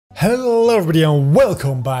Hello everybody and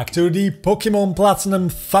welcome back to the Pokemon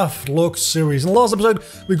Platinum Theftlocke series. In the last episode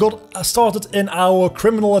we got started in our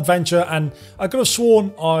criminal adventure and I could have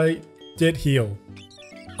sworn I did heal.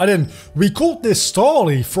 I didn't. We caught this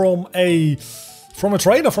Starly from a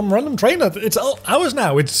trainer, from a random trainer. It's ours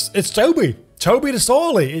now. It's Toby. Toby the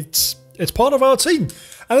Starly. It's part of our team.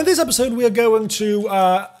 And in this episode we are going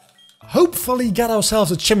to hopefully get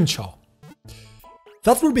ourselves a Chimchar.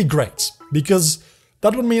 That would be great because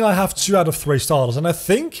that would mean I have 2 out of 3 starters, and I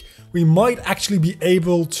think we might actually be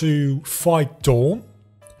able to fight Dawn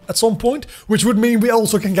at some point, which would mean we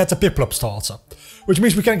also can get a Piplup starter, which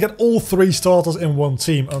means we can get all 3 starters in one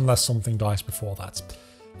team unless something dies before that,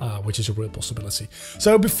 which is a real possibility.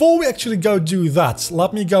 So before we actually go do that,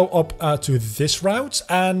 let me go up to this route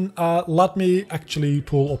and let me actually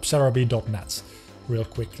pull up Cerebi.net real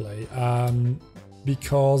quickly,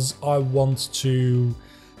 because I want to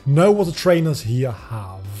know what the trainers here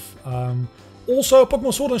have. Also,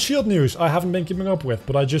 Pokemon Sword and Shield news I haven't been keeping up with,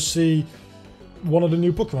 but I just see one of the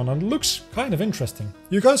new Pokemon and it looks kind of interesting.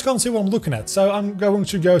 You guys can't see what I'm looking at, so I'm going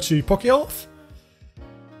to go to PokeAuth.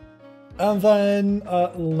 And then,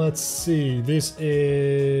 let's see, this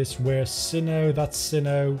is where Sinnoh, that's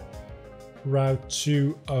Sinnoh, Route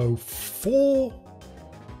 204.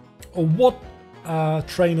 What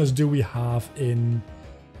trainers do we have in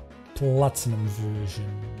Platinum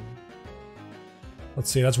version? Let's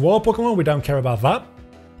see, that's Wild Pokemon, we don't care about that.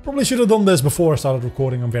 Probably should have done this before I started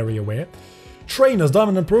recording, I'm very aware. Trainers,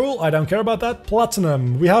 Diamond and Pearl, I don't care about that.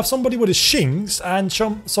 Platinum, we have somebody with a Shinx and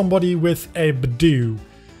somebody with a Badoo.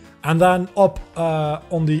 And then up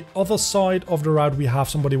on the other side of the route we have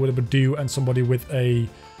somebody with a Badoo and somebody with a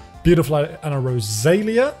Beautifly and a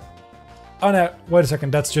Rosalia. Oh no, wait a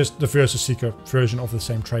second, that's just the Versus Seeker version of the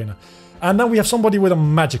same trainer. And then we have somebody with a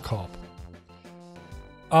Magikarp.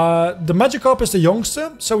 The Magikarp is the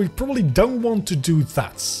youngster, so we probably don't want to do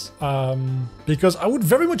that. Because I would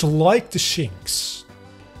very much like the Shinx.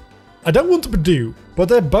 I don't want the Badoo, but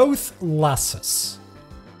they're both lasses.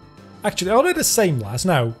 Actually, are they the same lass?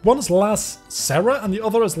 No, one is Lass Sarah and the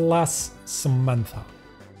other is Lass Samantha.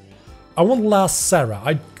 I want Lass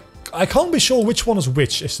Sarah. I can't be sure which one is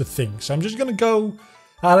which is the thing, so I'm just gonna go.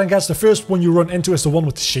 I guess the first one you run into is the one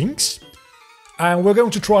with the Shinx. And we're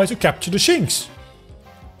going to try to capture the Shinx.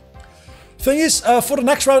 Thing is, for the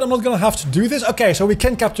next round I'm not going to have to do this. Okay, so we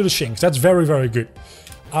can capture the Shinx. That's very, very good.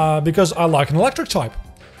 Because I like an electric type.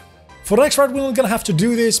 For the next round we're not going to have to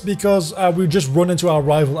do this because we just run into our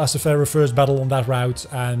rival as the very first battle on that route.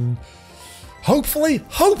 And hopefully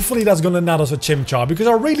that's going to net us a Chimchar. Because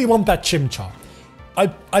I really want that Chimchar.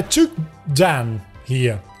 I took Dan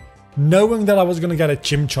here knowing that I was going to get a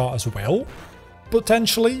Chimchar as well.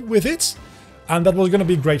 Potentially with it. And that was going to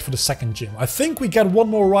be great for the second gym. I think we get one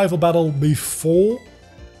more rival battle before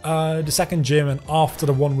the second gym and after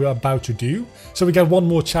the one we're about to do. So we get one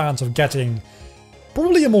more chance of getting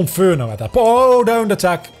probably a Monferno at that point. Oh, don't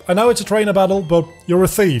attack. I know it's a trainer battle, but you're a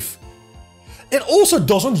thief. It also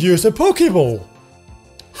doesn't use the Pokeball.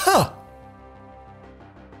 Huh.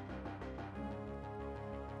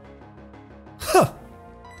 Huh.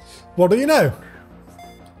 What do you know?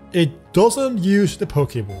 It doesn't use the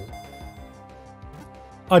Pokeball.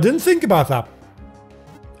 I didn't think about that.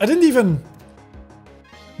 I didn't even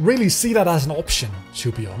really see that as an option, to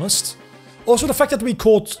be honest. Also, the fact that we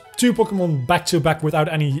caught 2 Pokemon back to back without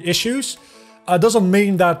any issues doesn't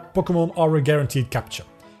mean that Pokemon are a guaranteed capture.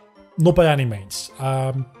 Not by any means.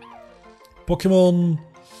 Pokemon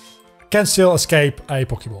can still escape a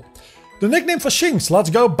Pokeball. The nickname for Shinx. Let's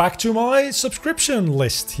go back to my subscription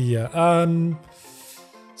list here.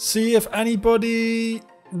 See if anybody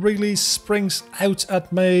really springs out at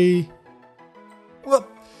me. Well,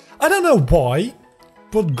 I don't know why,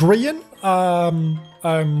 but Grian, a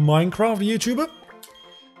Minecraft YouTuber,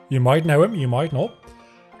 you might know him, you might not.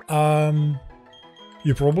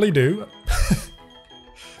 You probably do.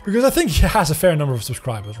 Because I think he has a fair number of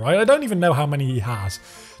subscribers, right? I don't even know how many he has.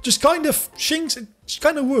 Just kind of, Shinx, it just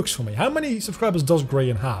kind of works for me. How many subscribers does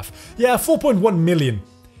Grian have? Yeah, 4.1 million.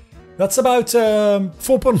 That's about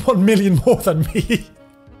 4.1 million more than me.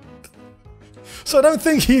 So I don't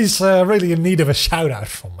think he's really in need of a shout out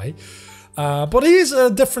from me. But he is a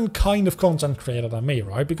different kind of content creator than me,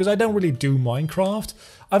 right? Because I don't really do Minecraft.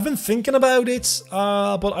 I've been thinking about it,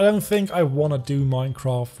 but I don't think I want to do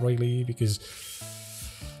Minecraft really because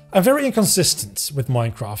I'm very inconsistent with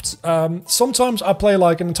Minecraft. Sometimes I play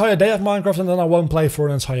like an entire day of Minecraft and then I won't play for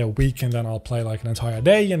an entire week and then I'll play like an entire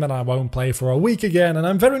day and then I won't play for a week again. And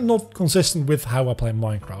I'm very not consistent with how I play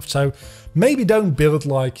Minecraft. So maybe don't build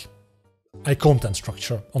like a content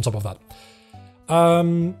structure on top of that.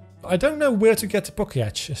 I don't know where to get the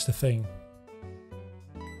Pokéatch is the thing.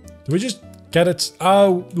 Do we just get it?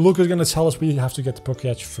 Oh, Luke is going to tell us we have to get the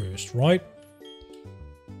Pokéatch first, right?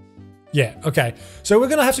 Yeah, okay. So we're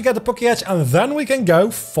going to have to get the Pokéatch and then we can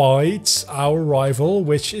go fight our rival,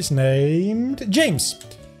 which is named James.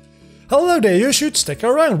 Hello there, you should stick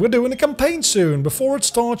around. We're doing a campaign soon. Before it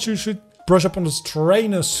starts, you should brush up on this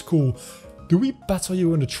trainer school. Do we battle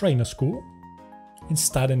you in the trainer school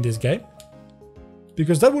instead in this game?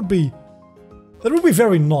 Because that would be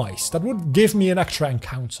very nice. That would give me an extra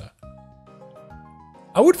encounter.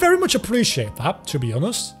 I would very much appreciate that, to be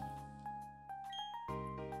honest.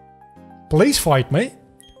 Please fight me.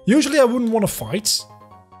 Usually I wouldn't want to fight.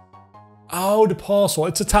 Oh, the parcel.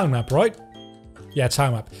 It's a town map, right? Yeah,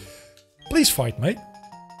 town map. Please fight me.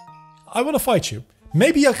 I want to fight you.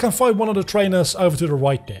 Maybe I can fight one of the trainers over to the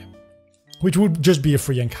right there. Which would just be a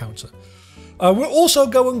free encounter. We're also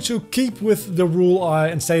going to keep with the rule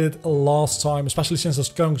I instated last time, especially since there's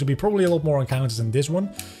going to be probably a lot more encounters in this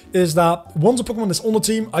one, is that once a Pokemon is on the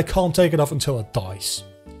team, I can't take it off until it dies.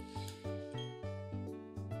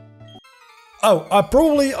 Oh,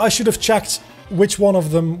 I should have checked which one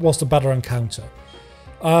of them was the better encounter.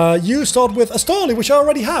 You start with a Starly, which I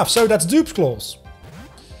already have, so that's Dupe's Claws.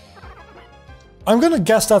 I'm gonna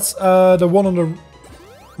guess that's the one on the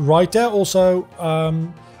right there. Also,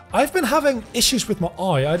 I've been having issues with my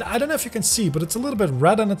eye. I don't know if you can see, but it's a little bit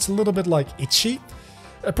red and it's a little bit like itchy.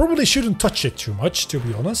 I probably shouldn't touch it too much, to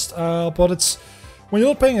be honest. But it's when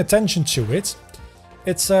you're not paying attention to it,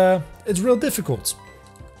 it's real difficult.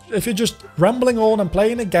 If you're just rambling on and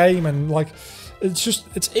playing a game and like,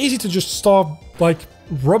 it's easy to just start like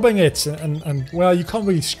rubbing it and well, you can't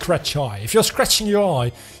really scratch your eye. If you're scratching your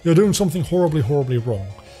eye, you're doing something horribly, horribly wrong.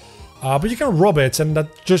 But you can rub it and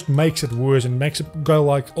that just makes it worse and makes it go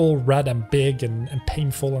like all red and big and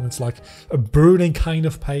painful, and it's like a burning kind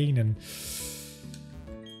of pain. And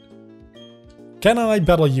can I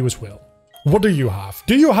battle you as well? What do you have?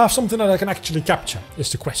 Do you have something that I can actually capture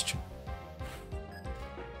is the question.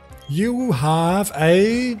 You have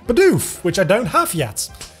a Bidoof, which I don't have yet.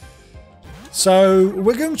 So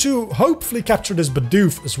we're going to hopefully capture this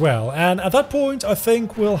Bidoof as well. And at that point, I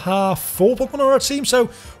think we'll have 4 Pokemon on our team. So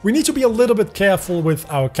we need to be a little bit careful with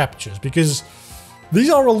our captures, because these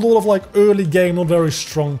are a lot of like early game, not very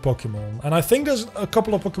strong Pokemon. And I think there's a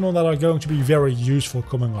couple of Pokemon that are going to be very useful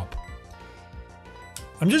coming up.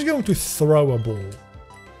 I'm just going to throw a ball.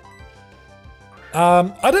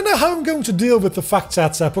 I don't know how I'm going to deal with the fact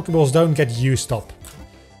that Pokeballs don't get used up.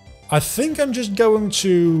 I think I'm just going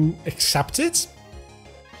to accept it,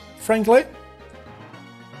 frankly.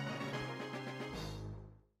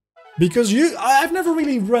 Because I've never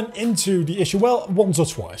really run into the issue, well, once or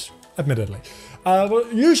twice, admittedly.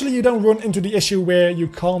 But usually you don't run into the issue where you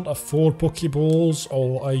can't afford Pokeballs,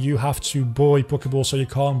 or you have to buy Pokeballs so you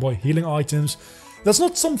can't buy healing items. That's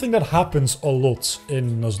not something that happens a lot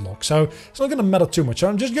in Nuzlocke, so it's not going to matter too much.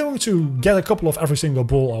 I'm just going to get a couple of every single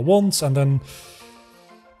ball I want, and then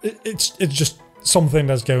it's just something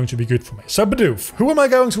that's going to be good for me. So Bidoof, who am I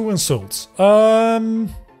going to insult?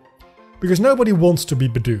 Because nobody wants to be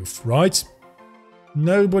Bidoof, right?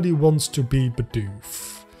 Nobody wants to be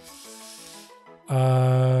Bidoof.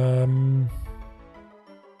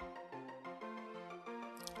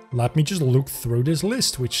 Let me just look through this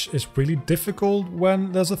list, which is really difficult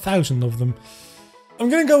when there's 1,000 of them. I'm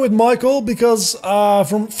gonna go with Michael because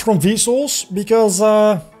from Vsauce, because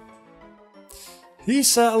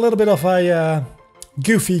he's a little bit of a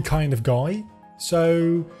goofy kind of guy.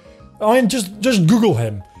 So I mean, just Google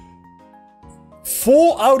him.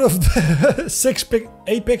 4 out of the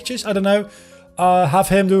 8 pictures, I don't know, have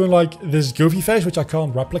him doing like this goofy face, which I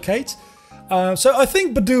can't replicate. So I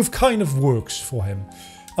think Bidoof kind of works for him.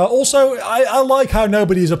 Also, I like how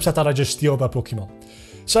nobody is upset that I just steal their Pokemon.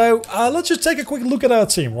 So let's just take a quick look at our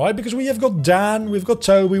team, right? Because we have got Dan, we've got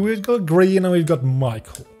Toby, we've got Green, and we've got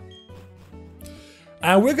Michael.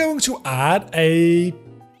 And we're going to add a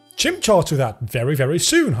Chimchar to that very, very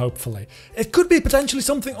soon, hopefully. It could be potentially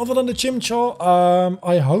something other than the Chimchar.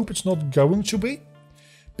 I hope it's not going to be.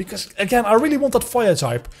 Because, again, I really want that fire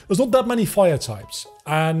type. There's not that many fire types.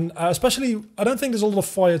 And especially, I don't think there's a lot of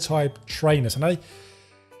fire type trainers. And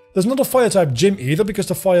there's not a fire type gym either, because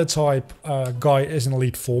the fire type guy is an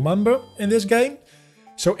Elite 4 member in this game.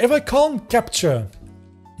 So if I can't capture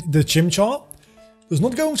the Chimchar, there's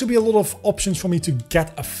not going to be a lot of options for me to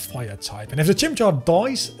get a fire type. And if the Chimchar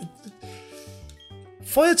dies,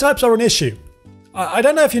 fire types are an issue. I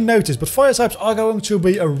don't know if you noticed, but fire types are going to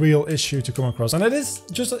be a real issue to come across. And it is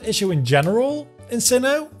just an issue in general in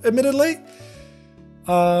Sinnoh, admittedly.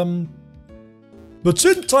 But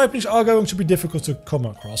certain typings are going to be difficult to come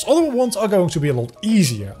across. Other ones are going to be a lot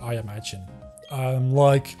easier, I imagine.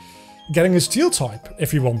 Like getting a steel type,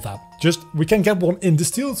 if you want that. Just, we can get one in the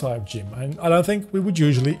steel type gym. And I don't think we would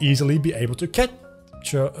usually easily be able to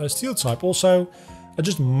capture a steel type. Also, I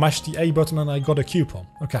just mashed the A button and I got a coupon.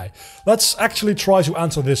 Okay, let's actually try to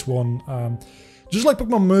answer this one. Just like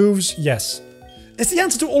Pokemon moves, yes. Is the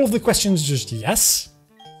answer to all of the questions just yes?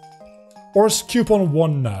 Or is coupon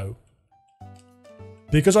 1 no?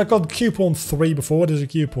 Because I got coupon 3 before, there's a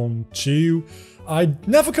coupon 2. I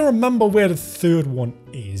never can remember where the third one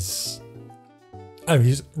is. Oh,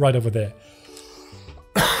 he's right over there.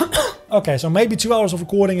 Okay, so maybe 2 hours of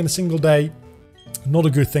recording in a single day. Not a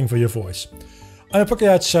good thing for your voice. I'm a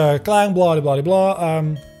Pokédex clan, blah blah blah blah.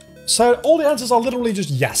 So all the answers are literally just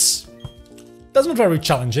yes. That's not very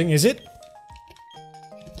challenging, is it?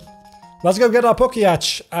 Let's go get our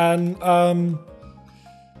Pokédex and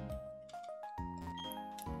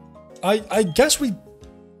I guess we...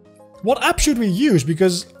 What app should we use?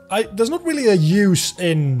 Because there's not really a use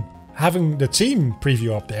in having the team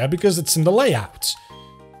preview up there because it's in the layout.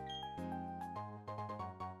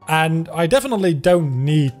 And I definitely don't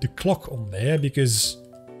need the clock on there because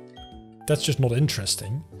that's just not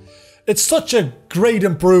interesting. It's such a great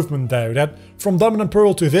improvement though that from Diamond and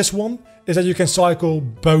Pearl to this one is that you can cycle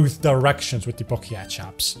both directions with the Pokédex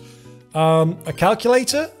apps. A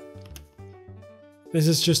calculator. This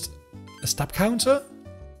is just a step counter.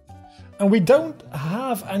 And we don't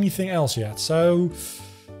have anything else yet. So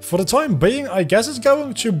for the time being, I guess it's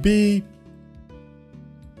going to be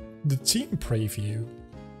the team preview.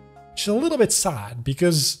 Which is a little bit sad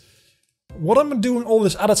because what am I doing all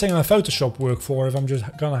this editing and Photoshop work for if I'm just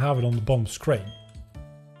gonna have it on the bottom screen?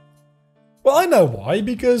 Well, I know why,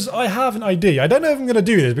 because I have an idea. I don't know if I'm gonna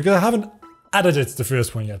do this because I haven't edited the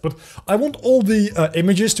first one yet, but I want all the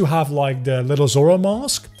images to have like the little Zoro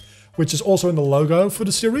mask, which is also in the logo for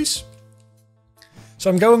the series. So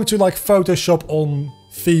I'm going to like Photoshop on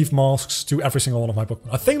thief masks to every single one of my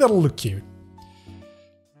Pokemon. I think that'll look cute.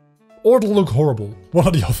 Or it'll look horrible, one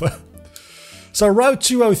or the other. So Route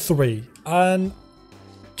 203, and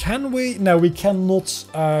can we? No, we cannot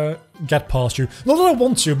get past you. Not that I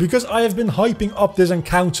want to, because I have been hyping up this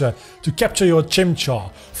encounter to capture your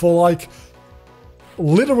Chimchar for like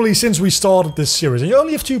literally since we started this series. And you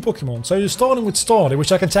only have 2 Pokemon, so you're starting with Starly,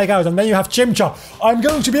 which I can take out, and then you have Chimchar. I'm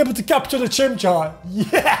going to be able to capture the Chimchar.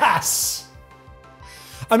 Yes!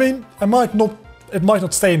 I mean, it might not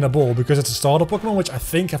stay in the ball because it's a starter Pokemon, which I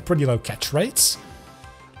think have pretty low catch rates.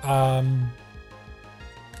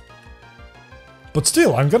 But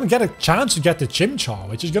still, I'm gonna get a chance to get the Chimchar,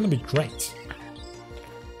 which is gonna be great.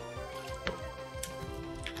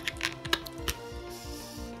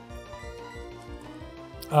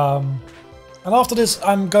 And after this,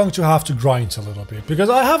 I'm going to have to grind a little bit, because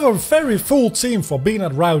I have a very full team for being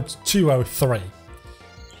at Route 203.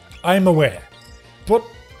 I'm aware. But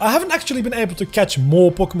I haven't actually been able to catch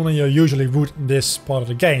more Pokemon than you usually would in this part of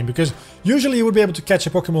the game, because usually you would be able to catch a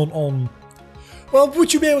Pokemon on... Well,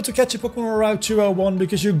 would you be able to catch a Pokemon on Route 201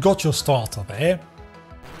 because you got your starter there?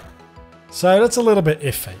 So that's a little bit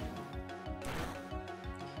iffy.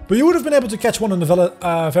 But you would have been able to catch one in the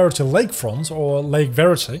Verity Lakefront, or Lake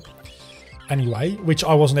Verity, anyway, which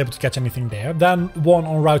I wasn't able to catch anything there. Then one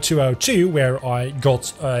on Route 202, where I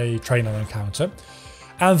got a trainer encounter.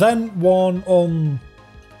 And then one on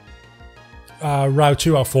Route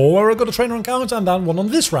 204, where I got a trainer encounter, and then one on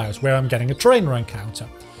this route, where I'm getting a trainer encounter.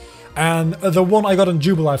 And the one I got in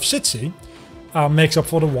Jubilife City makes up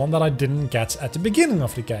for the one that I didn't get at the beginning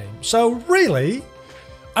of the game. So really,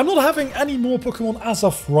 I'm not having any more Pokemon as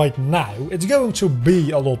of right now. It's going to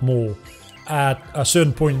be a lot more at a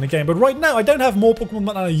certain point in the game. But right now, I don't have more Pokemon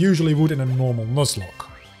than I usually would in a normal Nuzlocke.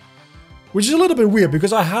 Which is a little bit weird,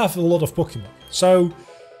 because I have a lot of Pokemon. So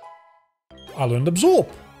I learned Absorb.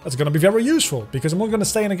 That's going to be very useful, because I'm not going to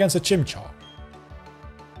stay in against a Chimchar.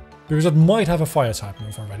 Because it might have a fire type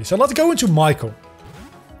move already. So let's go into Michael.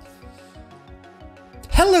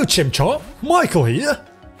 Hello Chimchar, Michael here.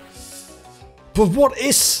 But what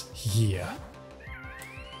is here?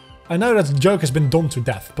 I know that joke has been done to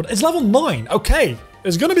death, but it's level 9. Okay,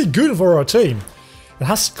 it's gonna be good for our team. It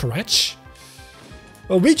has Scratch.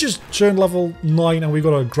 Well, we just turned level 9 and we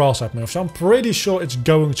got a grass type move, so I'm pretty sure it's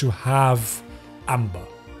going to have Amber.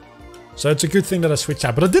 So it's a good thing that I switched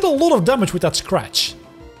out, but it did a lot of damage with that Scratch.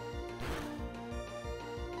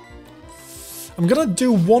 I'm gonna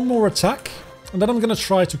do one more attack, and then I'm gonna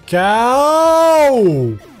try to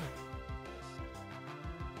KO!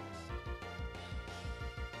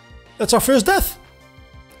 That's our first death!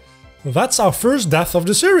 That's our first death of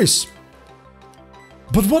the series!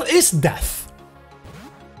 But what is death?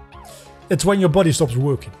 It's when your body stops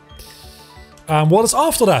working. What is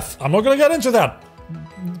after death? I'm not going to get into that.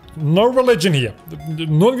 No religion here.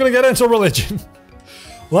 Not going to get into religion.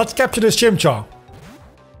 Let's capture this chimchar.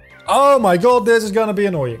 Oh my god, this is going to be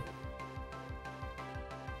annoying.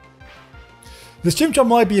 This chimchar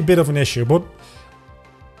might be a bit of an issue, but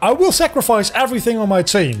I will sacrifice everything on my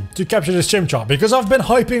team to capture this chimchar because I've been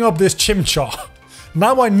hyping up this chimchar.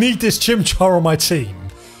 Now I need this chimchar on my team.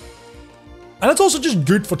 And it's also just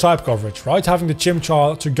good for type coverage, right? Having the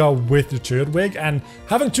chimchar to go with the Turtwig, and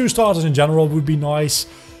having 2 starters in general would be nice.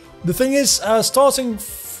 The thing is, starting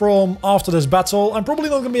from after this battle, I'm probably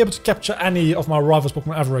not going to be able to capture any of my rivals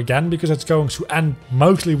Pokemon ever again, because it's going to end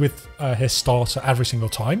mostly with his starter every single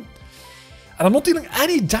time. And I'm not dealing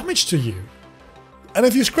any damage to you. And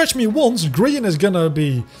if you scratch me once, green is going to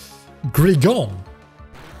be gone.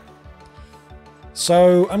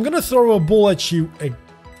 So I'm going to throw a ball at you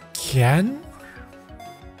again.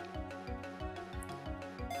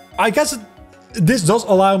 I guess this does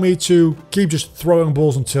allow me to keep just throwing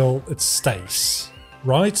balls until it stays,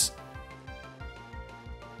 right?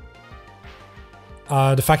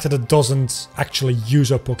 The fact that it doesn't actually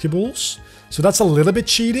use up Pokeballs. So that's a little bit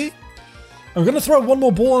cheaty. I'm going to throw one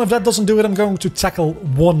more ball, and if that doesn't do it, I'm going to tackle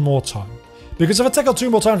one more time. Because if I tackle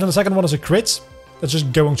 2 more times and the second one is a crit, that's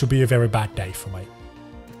just going to be a very bad day for me.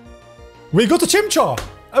 We got the Chimchar!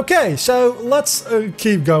 Okay, so let's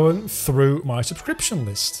keep going through my subscription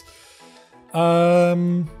list.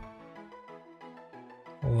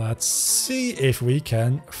 Let's see if we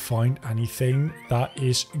can find anything that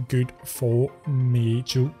is good for me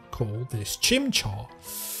to call this Chimchar.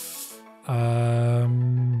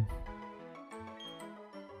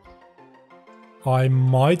 I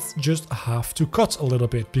might just have to cut a little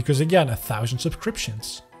bit because, again, 1,000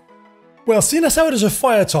 subscriptions. Well, seeing as how it is a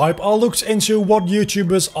fire type, I looked into what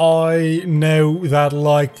YouTubers I know that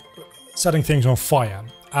like setting things on fire.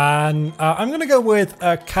 And I'm going to go with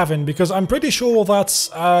Kevin, because I'm pretty sure that's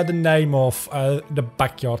the name of the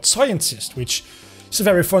Backyard Scientist, which is a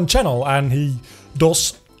very fun channel, and he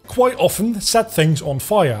does quite often set things on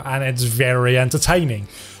fire, and it's very entertaining.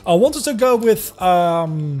 I wanted to go with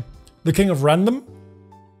the King of Random,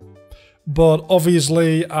 but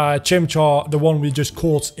obviously Chimchar, the one we just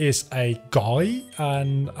caught, is a guy,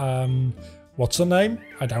 and what's her name?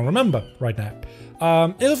 I don't remember right now.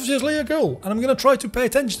 It's obviously a girl, and I'm going to try to pay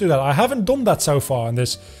attention to that. I haven't done that so far in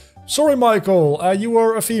this. Sorry, Michael, you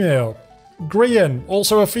were a female. Grian,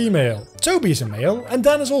 also a female. Toby's a male, and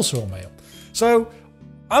Dan is also a male. So,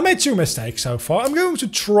 I made 2 mistakes so far. I'm going to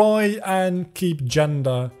try and keep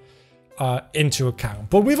gender into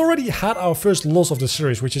account. But we've already had our first loss of the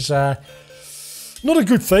series, which is not a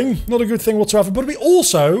good thing. Not a good thing whatsoever. But we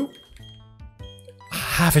also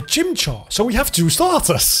have a Chimchar, so we have 2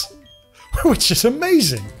 starters. Which is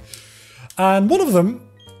amazing. And one of them,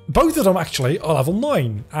 both of them actually, are level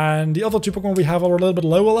 9. And the other 2 Pokemon we have are a little bit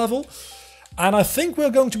lower level. And I think we're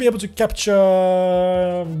going to be able to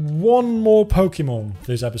capture 1 more Pokemon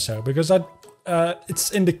this episode. Because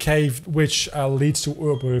it's in the cave which leads to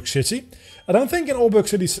Urberg City. I don't think in Urberg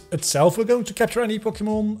City itself we're going to capture any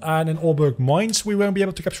Pokemon. And in Urberg Mines we won't be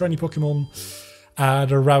able to capture any Pokemon.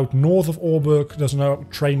 The route north of Urberg, there's no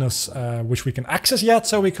trainers which we can access yet,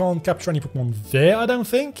 so we can't capture any Pokemon there, I don't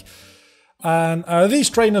think. And these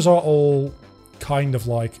trainers are all kind of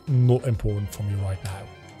like not important for me right now.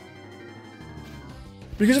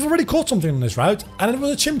 Because I've already caught something on this route, and it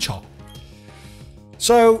was a Chimchar.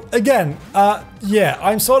 So again, yeah,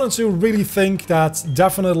 I'm starting to really think that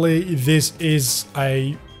definitely this is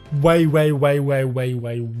a way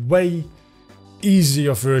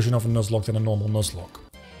easier version of a Nuzlocke than a normal Nuzlocke.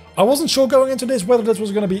 I wasn't sure going into this whether this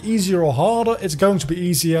was going to be easier or harder. It's going to be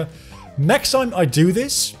easier. Next time I do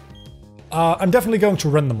this, I'm definitely going to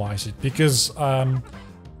randomize it, because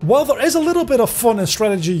while there is a little bit of fun and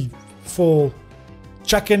strategy for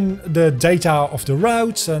checking the data of the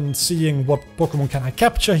routes and seeing what Pokemon can I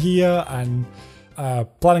capture here and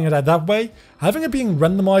planning it out that way, having it being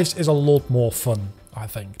randomized is a lot more fun, I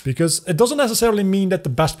think, because it doesn't necessarily mean that the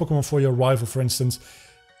best Pokemon for your rival, for instance,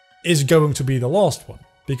 is going to be the last one,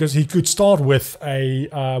 because he could start with a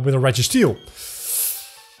Registeel,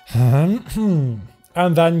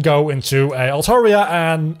 and then go into a Altaria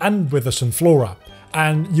and end with a Sunflora,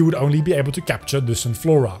 and you would only be able to capture the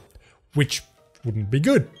Sunflora, which wouldn't be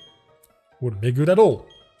good. Wouldn't be good at all.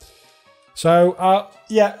 So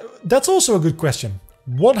yeah, that's also a good question.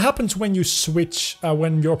 What happens when you switch,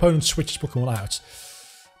 when your opponent switches Pokemon out?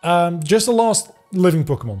 Just the last living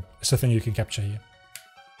Pokemon is the thing you can capture here.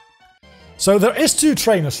 So there is 2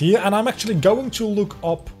 trainers here, and I'm actually going to look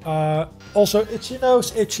up also Itchy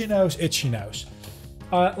Nose, Itchy Nose, Itchy Nose.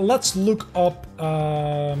 Let's look up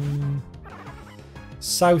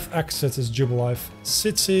South exit is Jubilife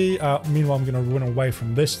City. Meanwhile, I'm going to run away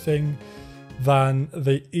from this thing. Then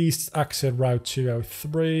the east exit, Route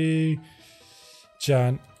 203.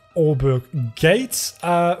 Jan Orberg Gate,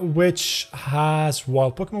 which has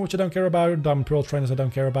wild Pokemon, which I don't care about. Diamond Pearl Trainers I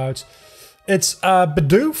don't care about. It's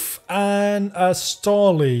Bidoof and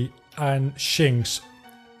Starly and Shinx.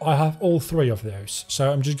 I have all three of those.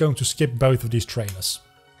 So I'm just going to skip both of these trainers.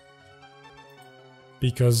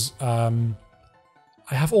 Because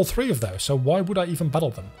I have all three of those, so why would I even battle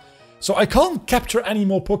them? So I can't capture any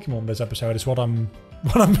more Pokemon this episode is what I'm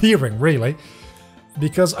hearing, really.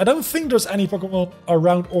 Because I don't think there's any Pokemon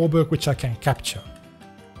around Orberg which I can capture.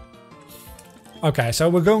 Okay, so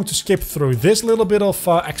we're going to skip through this little bit of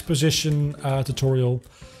exposition tutorial.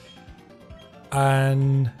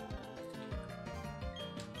 And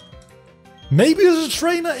maybe there's a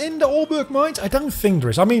trainer in the Orberg Mines? I don't think there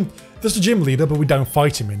is. I mean, there's the gym leader, but we don't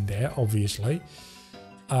fight him in there, obviously.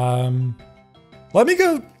 Let me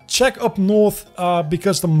go check up north,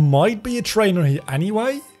 because there might be a trainer here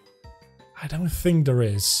anyway. I don't think there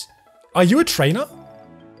is. Are you a trainer?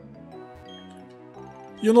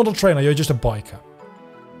 You're not a trainer, you're just a biker.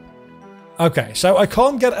 Okay, so I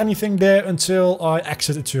can't get anything there until I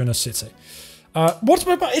exit Eterna City. What's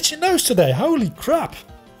with my itchy nose today? Holy crap!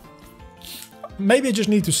 Maybe I just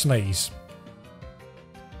need to sneeze.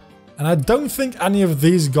 And I don't think any of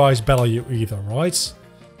these guys battle you either, right?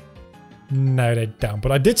 No, they don't.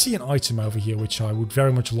 But I did see an item over here, which I would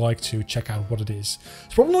very much like to check out what it is.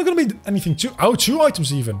 It's probably not going to be anything too... Oh, 2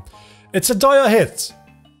 items even. It's a dire hit.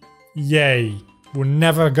 Yay. We're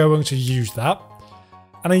never going to use that.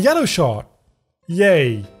 And a yellow shard.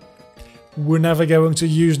 Yay. We're never going to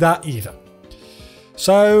use that either.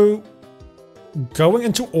 So, going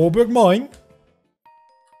into Orberg Mine.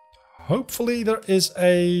 Hopefully there is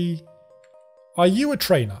a... Are you a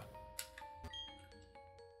trainer?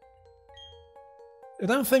 I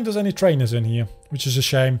don't think there's any trainers in here, which is a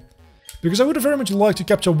shame. Because I would have very much liked to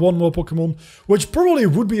capture one more Pokemon, which probably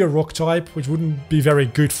would be a rock type, which wouldn't be very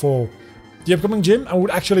good for the upcoming gym, and would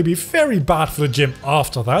actually be very bad for the gym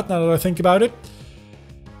after that, now that I think about it.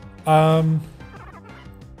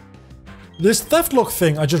 This Theftlocke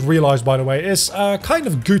thing, I just realized, by the way, is kind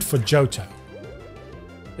of good for Johto.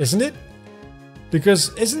 Isn't it?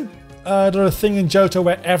 Because isn't there a thing in Johto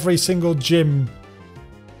where every single gym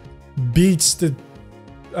beats the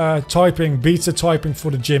typing for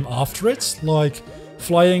the gym after it? Like,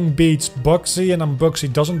 Flying beats Bugsy, and then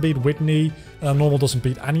Bugsy doesn't beat Whitney, and then Normal doesn't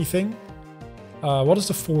beat anything. What is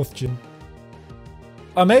the 4th gym?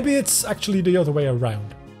 Maybe it's actually the other way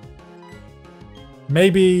around.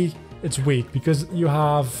 Maybe it's weak, because you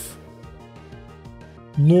have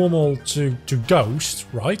Normal to Ghost,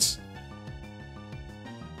 right?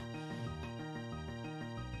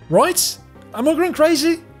 Right? Am I going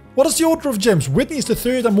crazy? What is the order of gyms? Whitney is the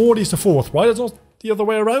 3rd and Morty is the 4th, right? It's not the other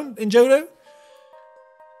way around in Johto?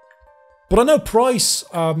 But I know Price,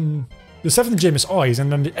 the 7th gym is Ice,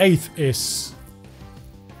 and then the 8th is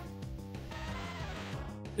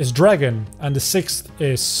Dragon, and the 6th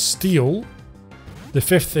is Steel. The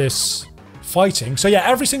 5th is Fighting. So yeah,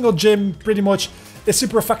 every single gym pretty much is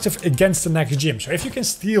super effective against the next gym. So if you can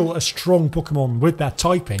steal a strong Pokemon with that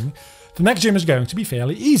typing, the next gym is going to be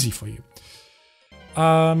fairly easy for you.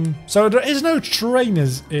 So there is no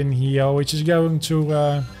trainers in here, which is going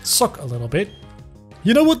to suck a little bit.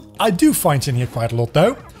 You know what I do find in here quite a lot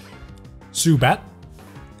though? Zubat.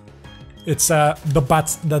 It's the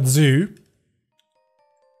bat that zoo.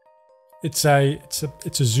 It's a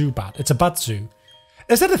Zubat. It's a bat zoo.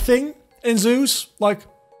 Is that a thing in zoos? Like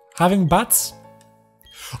having bats?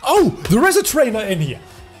 Oh, there is a trainer in here.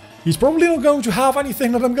 He's probably not going to have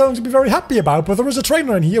anything that I'm going to be very happy about, but there is a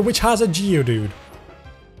trainer in here which has a Geodude.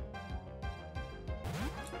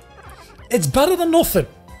 It's better than nothing.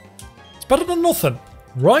 It's better than nothing,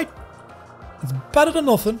 right? It's better than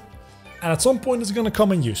nothing, and at some point it's going to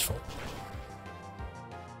come in useful.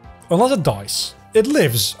 Unless it dies. It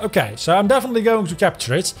lives. Okay, so I'm definitely going to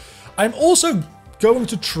capture it. I'm also going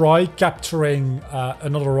to try capturing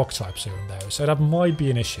another rock type soon though, so that might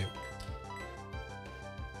be an issue.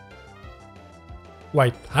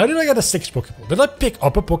 Wait, how did I get a 6th Pokeball? Did I pick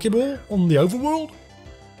up a Pokeball on the overworld?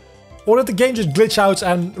 Or did the game just glitch out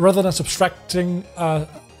and rather than subtracting a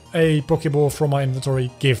Pokeball from my inventory,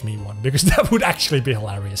 give me one? Because that would actually be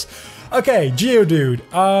hilarious. Okay, Geodude.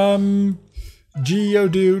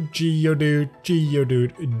 Geodude, Geodude,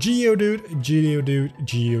 Geodude, Geodude, Geodude,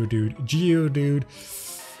 Geodude, Geodude.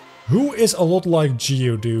 Who is a lot like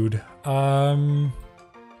Geodude?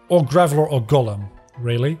 Or Graveler or Golem,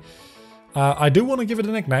 really? I do want to give it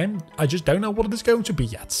a nickname. I just don't know what it is going to be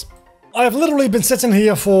yet. I have literally been sitting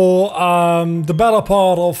here for the better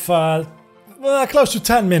part of well, close to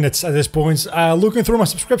 10 minutes at this point, looking through my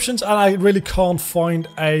subscriptions, and I really can't find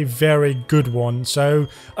a very good one. So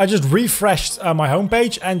I just refreshed my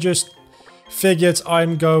homepage and just figured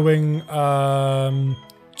I'm going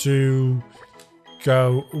to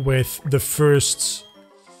go with the first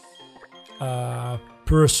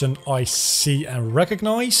person I see and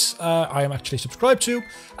recognize I am actually subscribed to,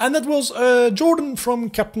 and that was Jordan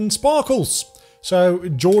from Captain Sparkles. So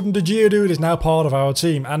Jordan the Geodude is now part of our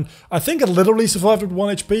team, and I think it literally survived with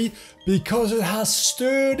 1 HP because it has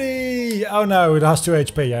Sturdy. Oh no, it has 2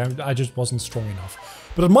 HP. I just wasn't strong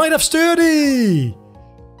enough. But it might have Sturdy.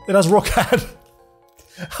 It has Rockhead.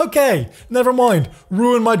 Okay, never mind.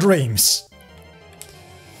 Ruin my dreams.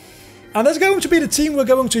 And that's going to be the team we're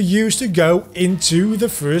going to use to go into the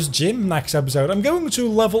first gym next episode. I'm going to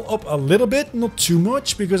level up a little bit, not too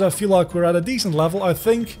much, because I feel like we're at a decent level. I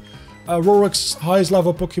think Rorik's highest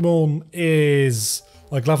level Pokemon is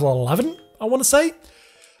like level 11, I want to say.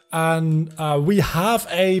 And we have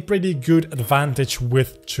a pretty good advantage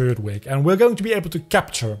with Turtwig. And we're going to be able to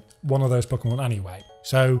capture one of those Pokemon anyway.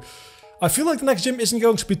 So I feel like the next gym isn't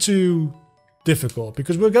going to be too difficult,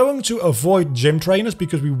 because we're going to avoid gym trainers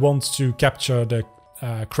because we want to capture the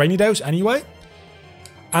Cranidos anyway.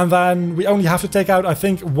 And then we only have to take out, I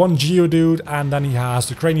think, 1 Geodude, and then he has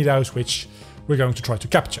the Cranidos, which we're going to try to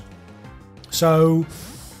capture. So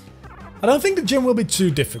I don't think the gym will be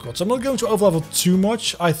too difficult, so I'm not going to overlevel too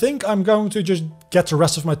much. I think I'm going to just get the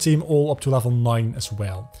rest of my team all up to level 9 as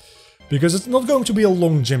well, because it's not going to be a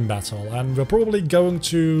long gym battle, and we're probably going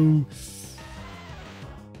to,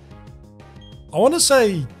 I want to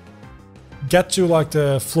say, get to like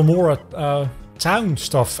the Flamora town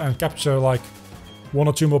stuff and capture like 1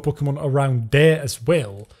 or 2 more Pokemon around there as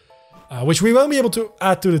well. Which we won't be able to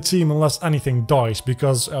add to the team unless anything dies,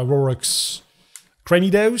 because Rorik's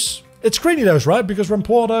Cranidos. It's Cranidos, right? Because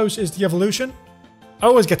Rampardos is the evolution. I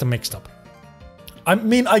always get them mixed up. I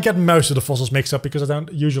mean, I get most of the fossils mixed up because I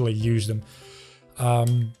don't usually use them.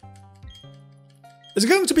 It's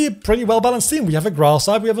going to be a pretty well-balanced team. We have a grass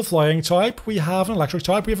type, we have a flying type, we have an electric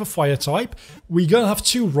type, we have a fire type. We're going to have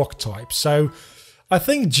 2 rock types. So I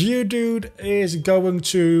think Geodude is going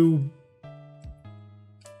to...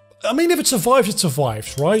 I mean, if it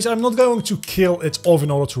survives, right? I'm not going to kill it off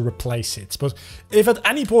in order to replace it. But if at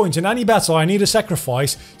any point in any battle I need a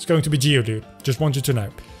sacrifice, it's going to be Geodude. Just want you to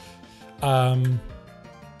know.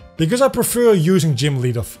 Because I prefer using gym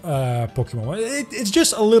leader Pokemon. It's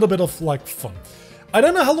just a little bit of like fun. I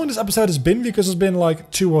don't know how long this episode has been, because there's been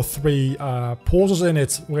like 2 or 3 pauses in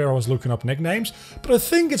it where I was looking up nicknames. But I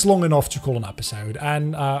think it's long enough to call an episode.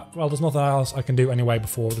 And, well, there's nothing else I can do anyway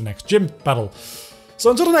before the next gym battle. So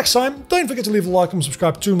until the next time, don't forget to leave a like and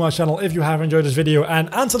subscribe to my channel if you have enjoyed this video,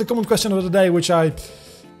 and answer the comment question of the day, which I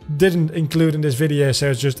didn't include in this video, so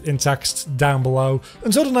it's just in text down below.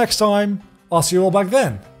 Until the next time, I'll see you all back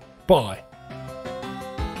then. Bye.